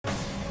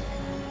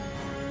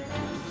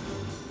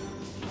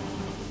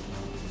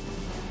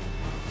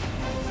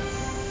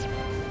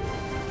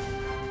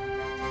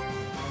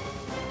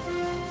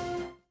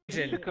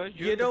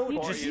You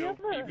don't just you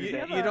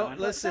don't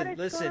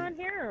listen.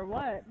 Here or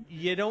what?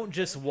 You don't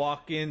just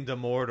walk into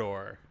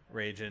Mordor,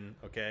 Ragin.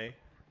 Okay.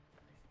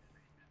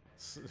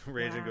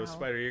 Ragin goes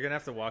Spider. You're gonna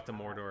have to walk to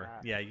Mordor.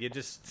 Yeah, you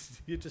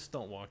just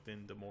don't walk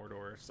into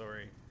Mordor.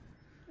 Sorry.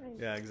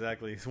 Yeah,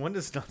 exactly. One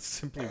does not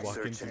simply walk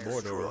into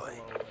Mordor.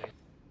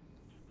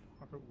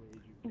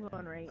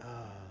 Going right.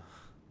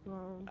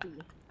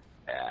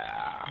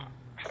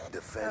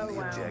 Defend the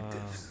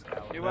objectives.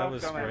 That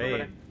was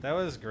great. That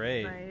was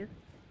great. Nice.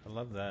 I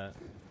love that.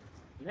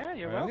 Yeah,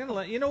 you're welcome. I'm gonna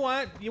let you know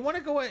what you want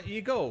to go.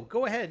 You go.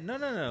 Go ahead.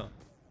 No.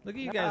 Look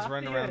at you guys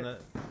running around the.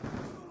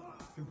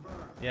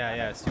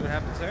 Yeah. See what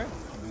happens there?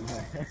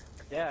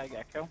 Yeah, I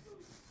got killed.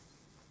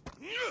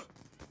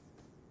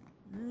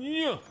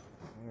 Yeah.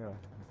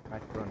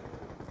 Nice run.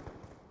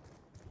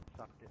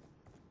 Sucked it.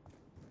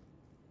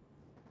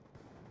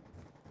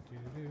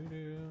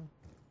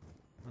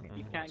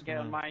 You can't get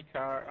on my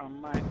car,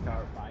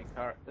 my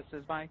car. This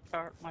is my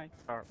car.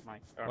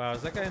 Wow,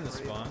 is that guy in the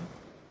spawn?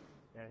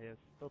 Yeah, he is.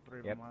 Still 3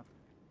 of them left.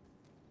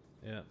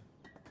 Yeah.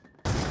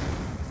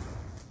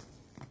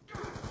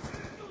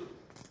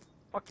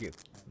 Fuck you.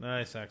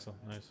 Nice, Axel.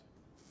 Nice.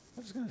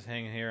 I'm just gonna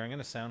hang here. I'm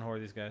gonna sound whore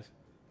these guys.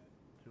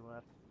 2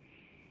 left.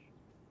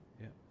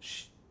 Yeah.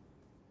 Shh.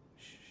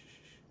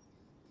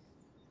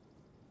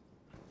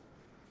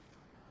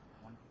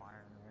 1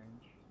 firing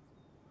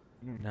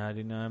range.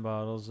 99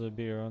 bottles of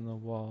beer on the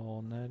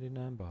wall.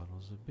 99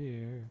 bottles of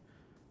beer.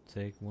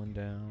 Take one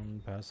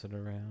down, pass it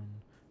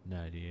around.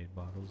 98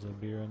 bottles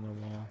of beer on the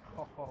wall.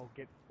 Oh,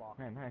 get fucked.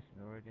 Man, nice.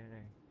 We're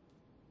getting.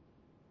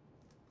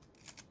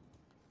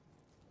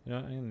 You know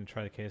what? I'm gonna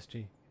try the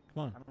KSG.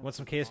 Come on. Want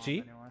some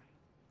KSG?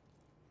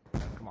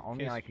 Come on,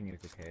 only I can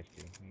use the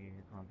KSG. You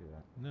can't do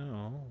that.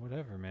 No,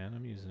 whatever, man.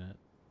 I'm using it.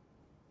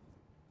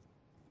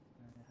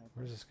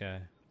 Where's this guy?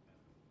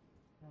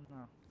 I don't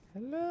know.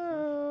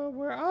 Hello,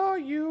 where are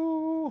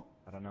you?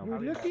 I don't know. We're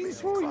looking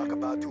for Clock you.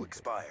 about to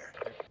expire.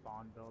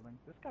 Spawn building.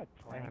 This guy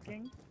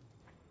planking?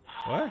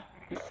 What?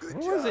 Good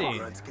Where job. was he?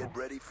 Let's get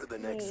ready for the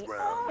next Oh,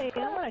 round. I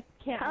want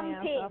to camp my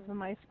ass off of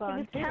my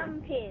spawn.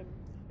 Camping.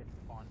 It's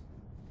fun.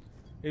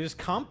 He was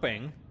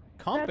comping.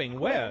 Comping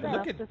where?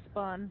 Look at. The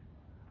spawn.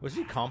 Was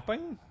he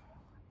comping?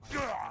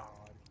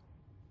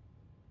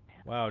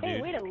 Wow, dude.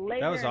 Hey, way to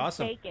later that was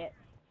awesome. Take it.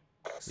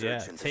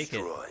 Search and take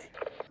destroy.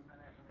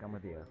 Come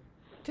with you.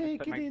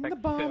 Take it in the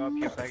bum.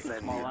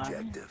 Defend the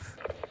objective.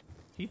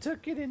 He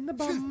took it in the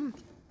bum.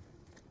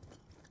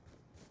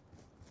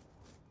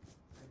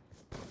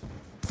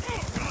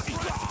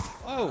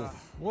 Oh,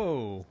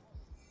 whoa.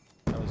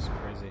 That was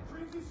crazy.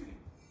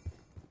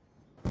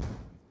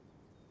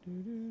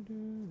 There's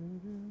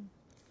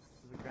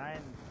a guy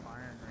in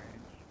firing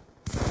range.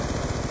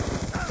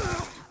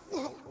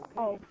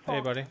 Oh, Hey,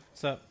 buddy.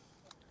 What's up?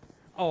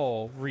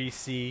 Oh,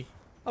 Reese.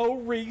 Oh,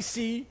 Reese.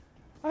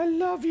 I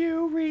love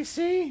you,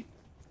 Reese.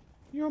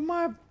 You're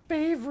my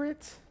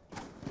favorite.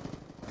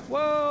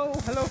 Whoa.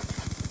 Hello.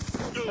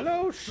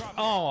 Hello.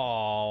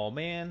 Oh,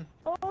 man.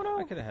 Oh, no.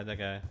 I could have had that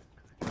guy.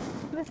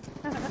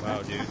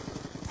 Wow, dude.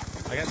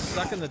 I got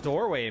stuck in the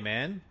doorway,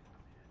 man.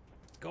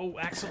 Go,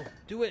 Axel.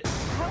 Do it.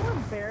 How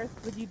embarrassed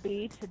would you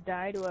be to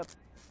die to a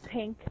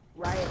pink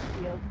riot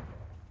shield?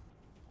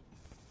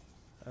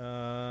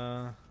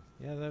 Yeah,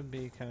 that'd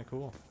be kind of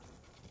cool.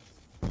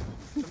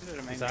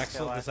 Does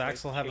Axel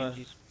have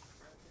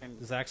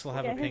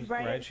a pink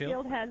riot riot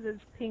shield? has his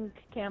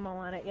pink camo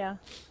on it, yeah.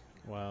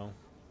 Wow.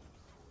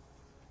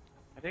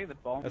 I think the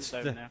bomb's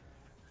down there.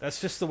 That's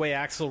just the way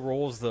Axel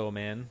rolls, though,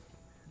 man.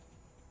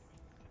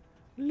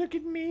 Look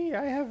at me!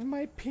 I have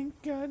my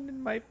pink gun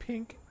and my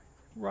pink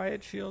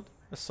riot shield.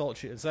 Assault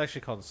shield. It's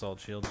actually called assault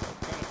shield.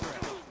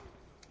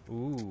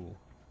 Ooh.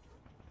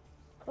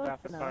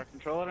 Got the power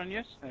controller on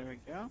use. There we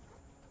go.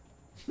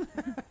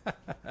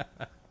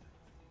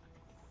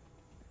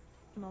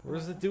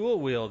 Where's the dual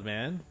wield,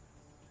 man?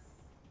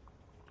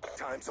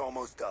 Time's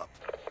almost up.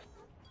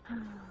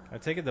 I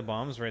take it the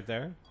bomb's right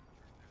there.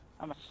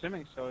 I'm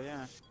assuming so,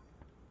 yeah.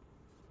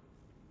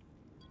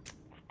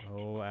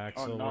 Oh,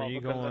 Axel, Oh, no, where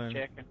you because going?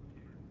 they're checking.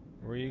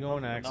 Where are you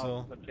going,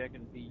 Axel? No, they're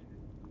checking B.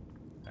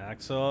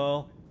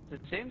 Axel!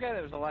 It's the same guy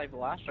that was alive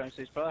last round,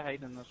 so he's probably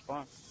hiding in the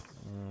spawn.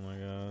 Oh my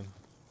god.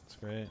 That's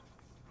great.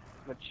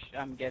 Which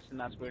I'm guessing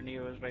that's where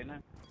Neo is right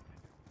now.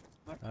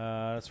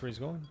 That's where he's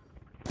going.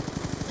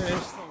 There he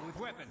is.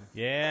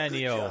 Yeah, Good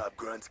Neo. job,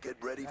 Grunts. Get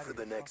ready for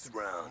the next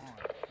round.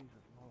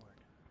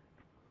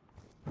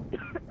 Is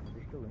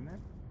he still in there?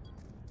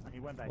 He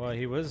went back. Well,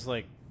 he was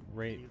like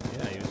right.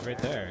 Yeah, he was right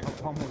there. How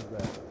bomb was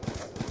that?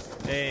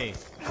 Hey,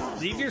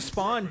 leave your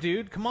spawn,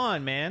 dude. Come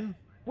on, man.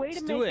 Way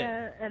Let's to do make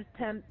it. an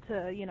attempt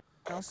to, you know,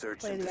 Search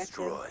play and the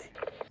destroy.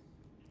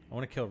 I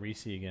want to kill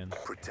Reese again.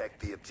 Protect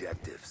the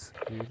objectives.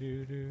 Do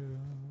do do.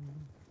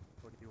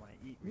 What do you want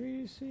to eat?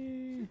 Reese.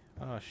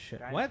 Oh shit.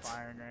 Guy What? in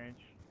firing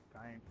range.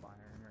 Guy in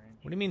firing range.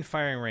 What do you mean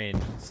firing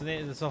range?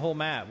 It's a whole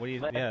map. What do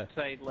you? Left Yeah.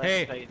 side, left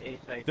Hey, side, A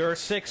side. there are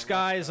 6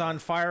 guys on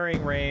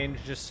firing range.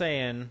 Just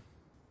saying.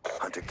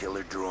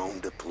 Hunter-killer drone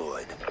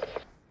deployed.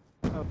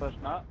 No, there's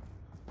not.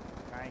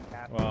 Guy in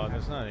castle. Well,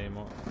 there's not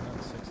anymore.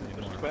 Not 6 There's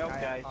anymore. 12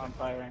 guys on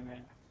firing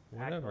range.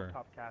 Whatever.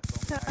 Top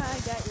castle. I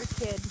got your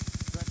kid.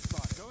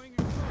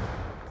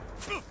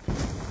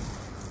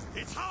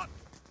 It's hot.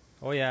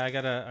 Oh yeah, I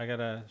got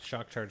a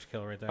shock charge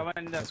kill right there.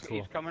 Coming, That's cool.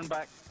 He's coming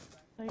back.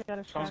 I got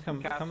a Come shot.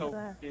 come- castle.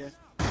 there. Yeah.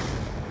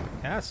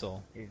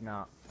 Castle. He's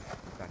not.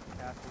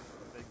 Castle's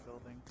a big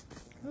building.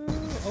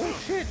 Oh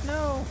shit!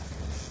 No.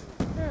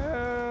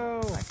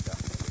 No. Nice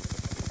stuff.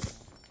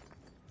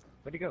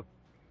 Where'd he go?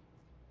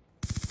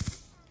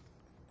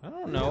 I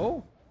don't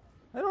know.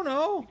 I don't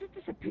know. He just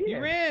disappeared. He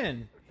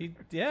ran.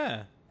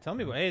 Yeah. Tell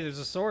me. Hey, there's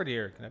a sword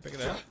here. Can I pick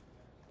it up?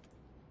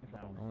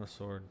 I want a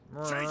sword.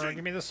 Changing.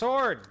 Give me the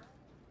sword.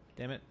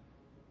 Damn it.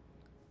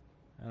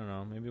 I don't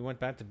know. Maybe it went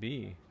back to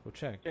B. Go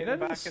check. Check Get the out of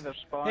back this- of the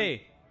spawn.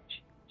 Hey,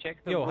 Check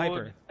the Yo, road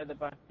Hyper. at the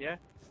back. Yeah.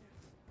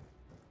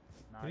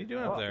 what are you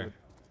doing up there?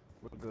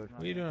 We're good.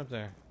 What are you doing up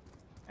there?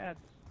 Yeah, it's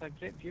a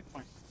great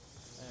viewpoint.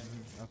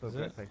 Also a Is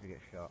great it? place to get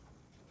shot.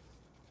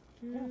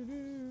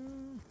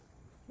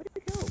 Where'd he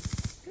go?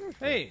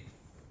 Hey,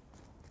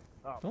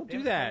 Oh, don't do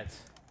damn, that.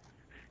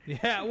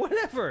 Yeah,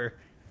 whatever.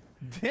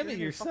 Damn it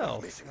You're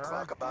yourself. Mission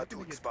clock about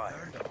to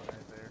expire.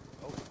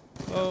 Oh,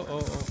 oh,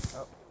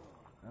 oh.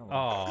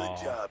 Oh, Good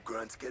Oh. job,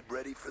 grunts. Get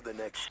ready for the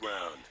next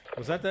round.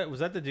 Was that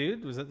the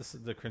dude? Was that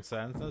the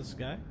Chrysanthus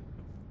guy?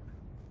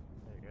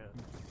 There you go.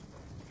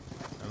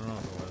 I don't know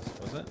if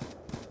it was. Was it?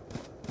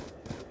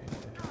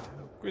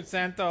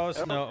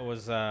 Chrysanthos. No, it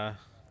was that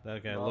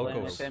guy. All in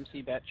Locos. this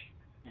MC bitch.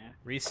 Yeah.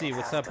 Reese,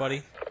 what's up,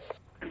 buddy?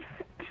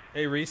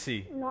 Hey, Reese.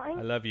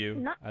 I love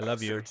you. I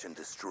love you. Search and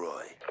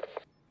destroy.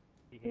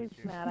 He He's hates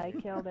you. mad I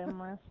killed him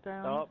last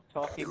round. Stop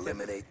talking to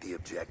Eliminate the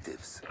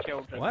objectives.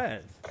 children.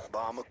 What?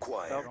 Bomb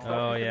acquired. Stop Oh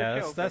talking to the yeah,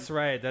 children. that's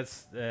right.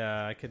 That's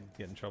I could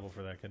get in trouble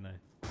for that, couldn't I?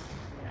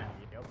 Yeah.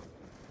 Yep.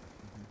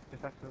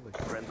 just absolutely.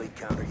 Friendly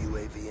counter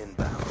UAV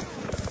inbound.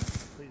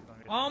 Please don't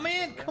get Oh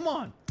man, come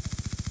on.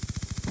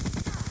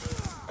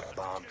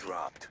 Bomb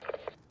dropped.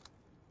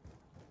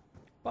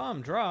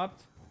 Bomb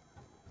dropped.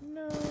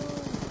 No.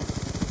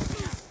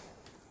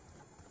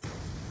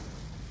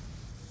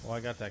 Oh, I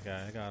got that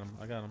guy. I got him.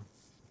 I got him.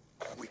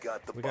 We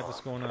got the We bomb. got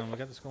this going on. We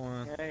got this going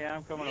on. Yeah, yeah,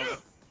 I'm coming over.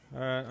 All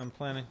right, I'm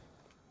planning.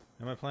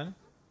 Am I planning?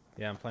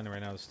 Yeah, I'm planning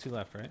right now. There's 2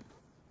 left, right?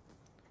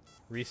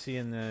 Reese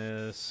and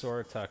the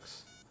Sora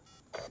Tux.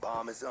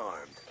 Bomb is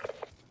armed.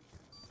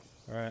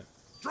 All right.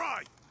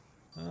 Dry.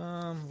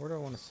 Where do I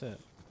want to sit?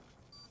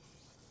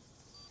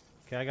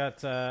 Okay, I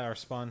got our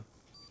spawn.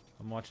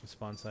 I'm watching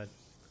spawn side.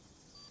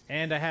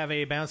 And I have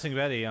a bouncing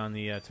Betty on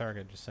the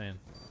target, just saying.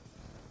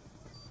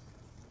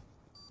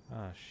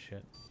 Ah,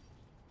 shit.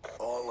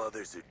 All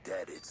others are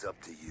dead. It's up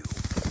to you.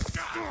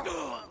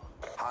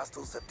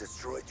 Hostiles have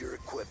destroyed your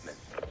equipment.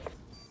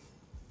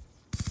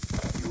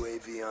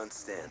 UAV on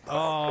standby.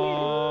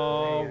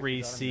 Oh, Hey,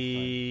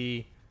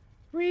 Reese.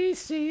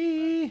 Reese!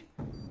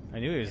 I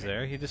knew he was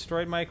there. He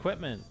destroyed my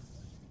equipment.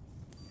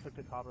 took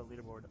the top of the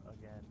leaderboard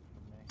again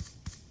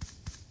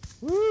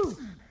from me. Woo!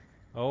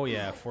 Oh,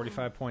 yeah,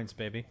 45 points,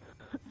 baby.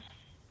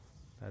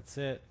 That's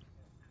it.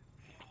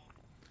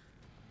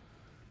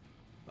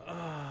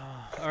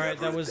 All right,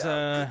 that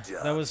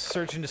was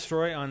Search and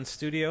Destroy on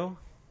Studio.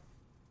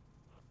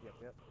 Yep,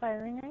 yep.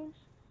 Firing range?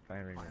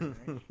 Firing.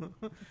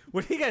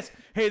 What do you guys?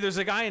 Hey, there's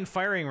a guy in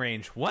firing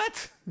range.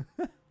 What?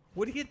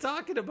 What are you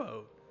talking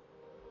about?